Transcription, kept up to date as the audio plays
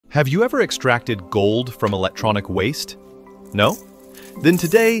Have you ever extracted gold from electronic waste? No? Then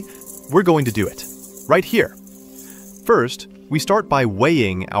today, we're going to do it, right here. First, we start by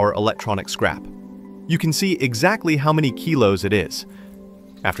weighing our electronic scrap. You can see exactly how many kilos it is.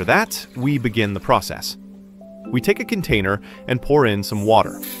 After that, we begin the process. We take a container and pour in some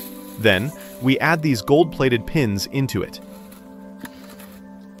water. Then, we add these gold-plated pins into it.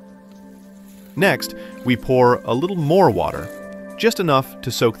 Next, we pour a little more water, just enough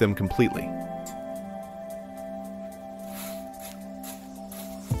to soak them completely.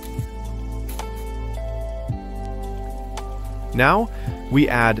 Now, we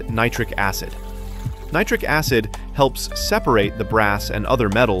add nitric acid. Nitric acid helps separate the brass and other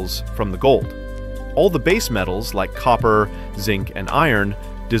metals from the gold. All the base metals like copper, zinc, and iron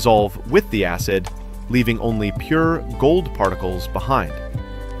dissolve with the acid, leaving only pure gold particles behind.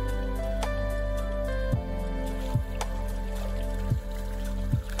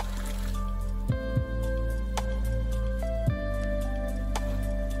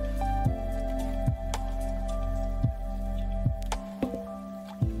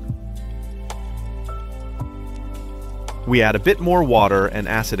 We add a bit more water and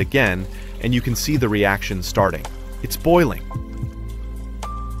acid again, and you can see the reaction starting. It's boiling.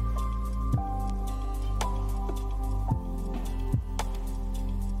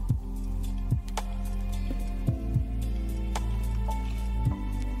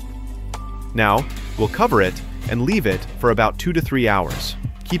 Now, we'll cover it and leave it for about 2 to 3 hours,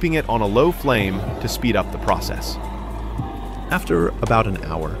 keeping it on a low flame to speed up the process. After about an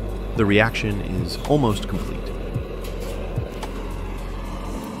hour, the reaction is almost complete.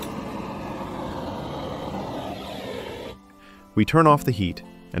 We turn off the heat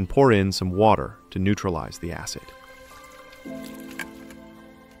and pour in some water to neutralize the acid.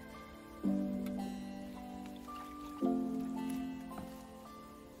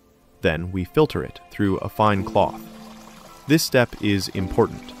 Then we filter it through a fine cloth. This step is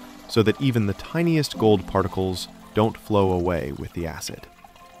important so that even the tiniest gold particles don't flow away with the acid.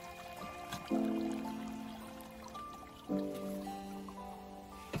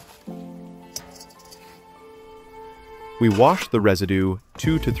 We wash the residue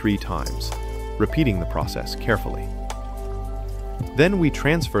 2 to 3 times, repeating the process carefully. Then we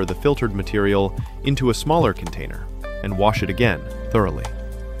transfer the filtered material into a smaller container and wash it again thoroughly.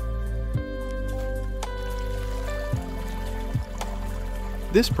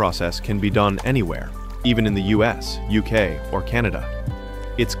 This process can be done anywhere, even in the US, UK, or Canada.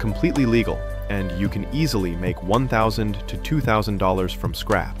 It's completely legal, and you can easily make $1,000 to $2,000 from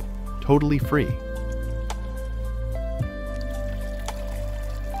scrap, totally free.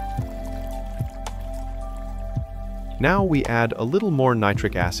 Now we add a little more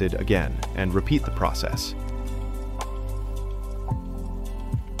nitric acid again and repeat the process.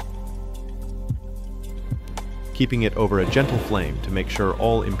 Keeping it over a gentle flame to make sure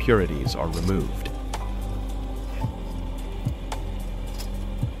all impurities are removed.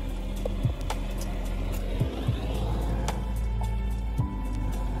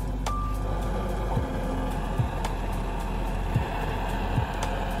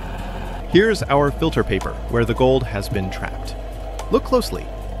 Here's our filter paper where the gold has been trapped. Look closely.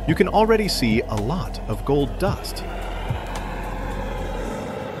 You can already see a lot of gold dust.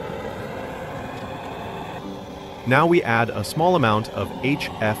 Now we add a small amount of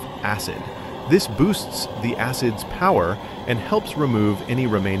HF acid. This boosts the acid's power and helps remove any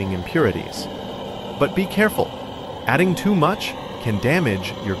remaining impurities. But be careful. Adding too much can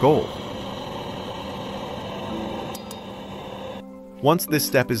damage your gold. Once this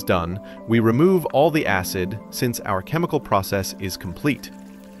step is done, we remove all the acid since our chemical process is complete.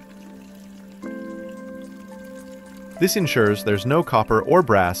 This ensures there's no copper or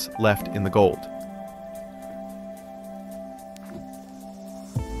brass left in the gold.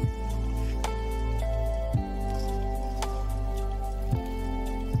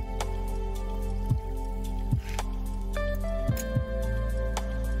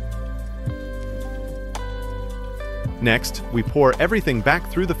 Next, we pour everything back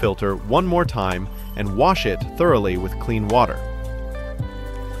through the filter one more time and wash it thoroughly with clean water.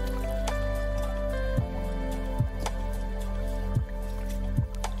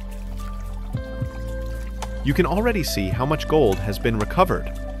 You can already see how much gold has been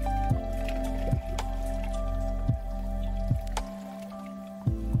recovered.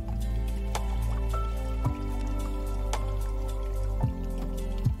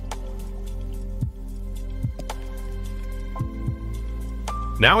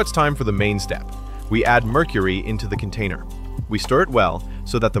 Now it's time for the main step. We add mercury into the container. We stir it well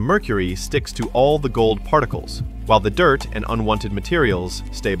so that the mercury sticks to all the gold particles. while the dirt and unwanted materials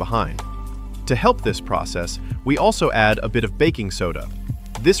stay behind. To help this process, we also add a bit of baking soda.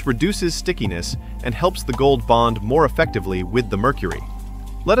 This reduces stickiness and helps the gold bond more effectively with the mercury.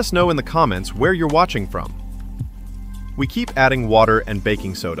 Let us know in the comments where you're watching from. We keep adding water and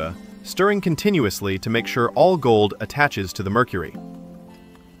baking soda, stirring continuously to make sure all gold attaches to the mercury.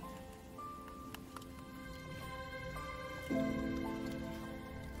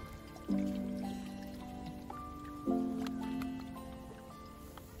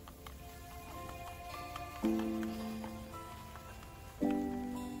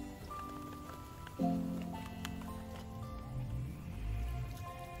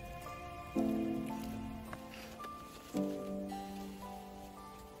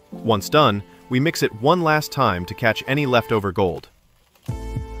 Once done, we mix it one last time to catch any leftover gold.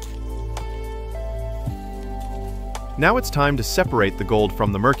 Now it's time to separate the gold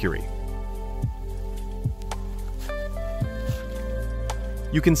from the mercury.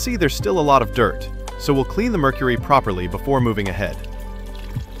 You can see there's still a lot of dirt, so we'll clean the mercury properly before moving ahead.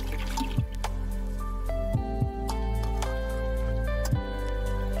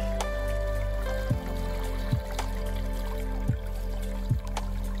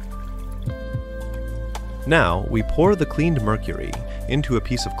 Now, we pour the cleaned mercury into a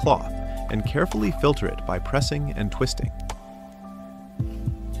piece of cloth and carefully filter it by pressing and twisting.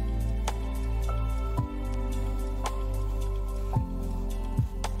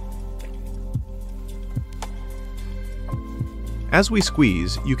 As we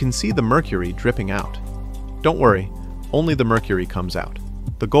squeeze, you can see the mercury dripping out. Don't worry, only the mercury comes out.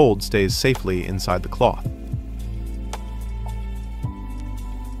 The gold stays safely inside the cloth.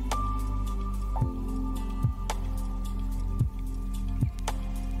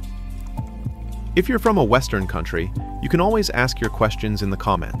 If you're from a Western country, you can always ask your questions in the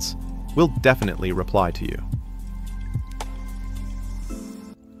comments. We'll definitely reply to you.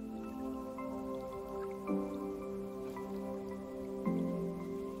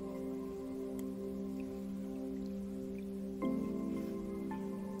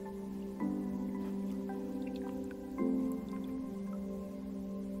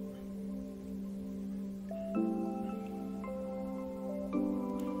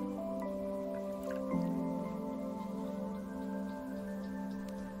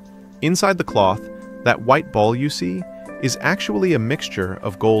 Inside the cloth, that white ball you see is actually a mixture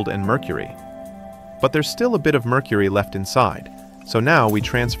of gold and mercury. But there's still a bit of mercury left inside, so now we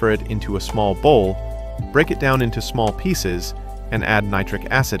transfer it into a small bowl, break it down into small pieces, and add nitric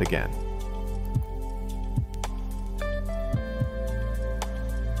acid again.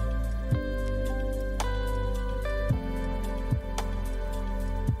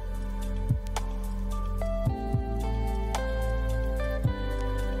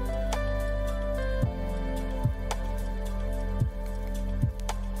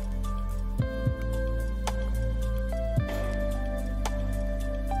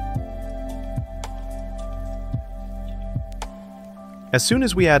 As soon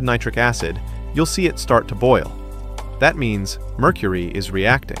as we add nitric acid, you'll see it start to boil. That means mercury is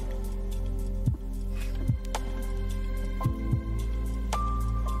reacting.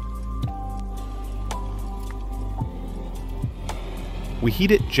 We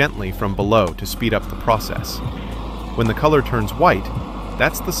heat it gently from below to speed up the process. When the color turns white,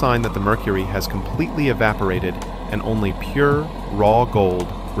 that's the sign that the mercury has completely evaporated and only pure, raw gold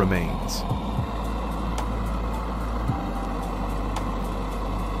remains.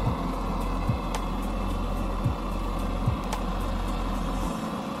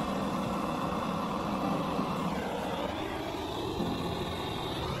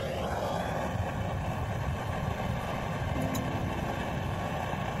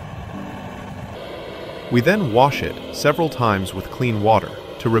 We then wash it several times with clean water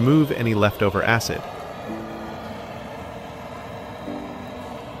to remove any leftover acid.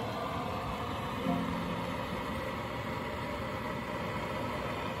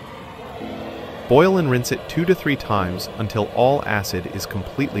 Boil and rinse it 2 to 3 times until all acid is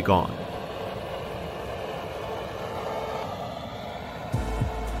completely gone.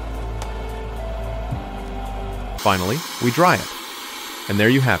 Finally, we dry it. And there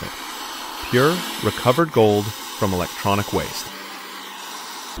you have it. Pure, recovered gold from electronic waste.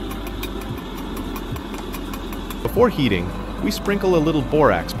 Before heating, we sprinkle a little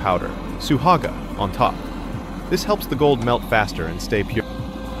borax powder, suhaga, on top. This helps the gold melt faster and stay pure.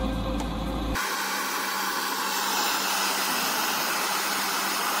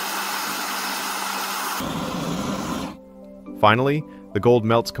 Finally, the gold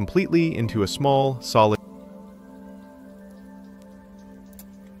melts completely into a small, solid.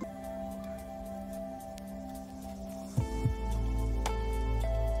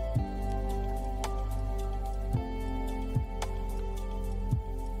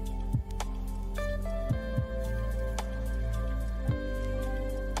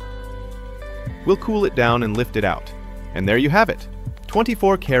 We'll cool it down and lift it out. And there you have it,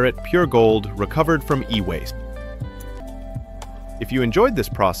 24-karat pure gold recovered from e-waste. If you enjoyed this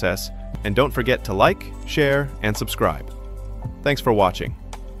process, and don't forget to like, share, and subscribe. Thanks for watching.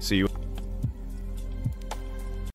 See you.